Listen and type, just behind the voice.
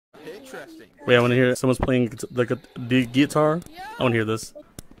Wait, I want to hear someone's playing the guitar. I want to hear this.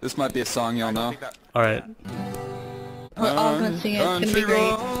 This might be a song y'all know. All right. We're all gonna sing it. It's gonna be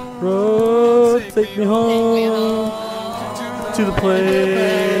great. Road, take me home to the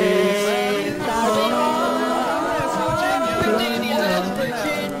place.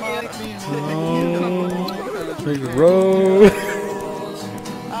 Road.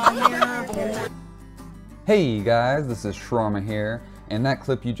 Hey guys, this is Sharma here, and that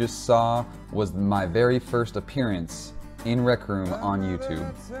clip you just saw was my very first appearance in Rec Room on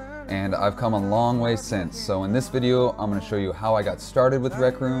YouTube. And I've come a long way since, so in this video I'm going to show you how I got started with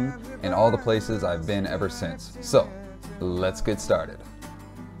Rec Room and all the places I've been ever since. So, let's get started.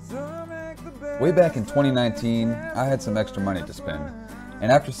 Way back in 2019, I had some extra money to spend,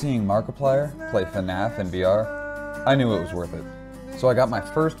 and after seeing Markiplier play FNAF in VR, I knew it was worth it. So I got my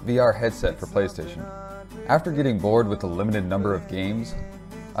first VR headset for PlayStation. After getting bored with the limited number of games,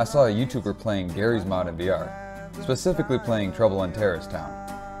 I saw a YouTuber playing Gary's Mod in VR, specifically playing Trouble in Terrorist Town.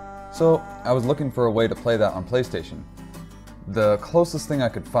 So I was looking for a way to play that on PlayStation. The closest thing I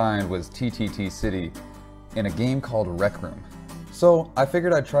could find was TTT City in a game called Rec Room. So I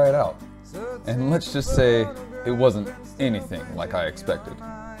figured I'd try it out. And let's just say it wasn't anything like I expected.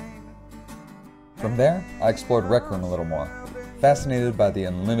 From there, I explored Rec Room a little more, fascinated by the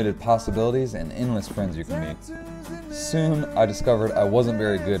unlimited possibilities and endless friends you can meet. Soon, I discovered I wasn't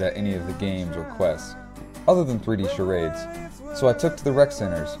very good at any of the games or quests, other than 3D charades, so I took to the rec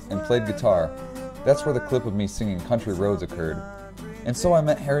centers and played guitar. That's where the clip of me singing Country Roads occurred. And so I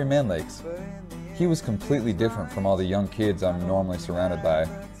met Harry Manlakes. He was completely different from all the young kids I'm normally surrounded by.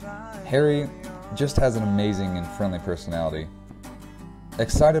 Harry just has an amazing and friendly personality.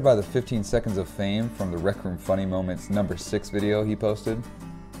 Excited by the 15 seconds of fame from the Rec Room Funny Moments number 6 video he posted,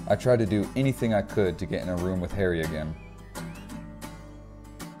 I tried to do anything I could to get in a room with Harry again.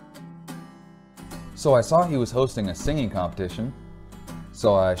 So I saw he was hosting a singing competition,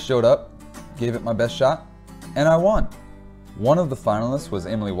 so I showed up, gave it my best shot, and I won. One of the finalists was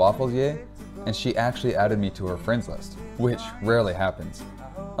Emily Wafflesier, and she actually added me to her friends list, which rarely happens,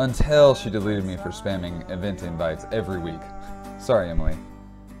 until she deleted me for spamming event invites every week. Sorry, Emily.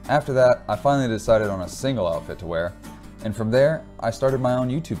 After that, I finally decided on a single outfit to wear, and from there, I started my own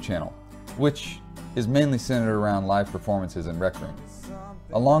YouTube channel, which is mainly centered around live performances in Rec Room.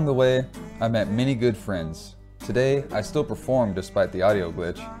 Along the way, I met many good friends. Today, I still perform despite the audio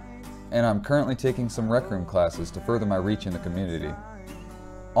glitch, and I'm currently taking some Rec Room classes to further my reach in the community.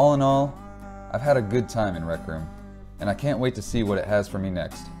 All in all, I've had a good time in Rec Room, and I can't wait to see what it has for me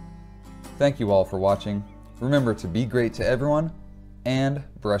next. Thank you all for watching. Remember to be great to everyone, and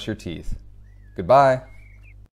brush your teeth. Goodbye.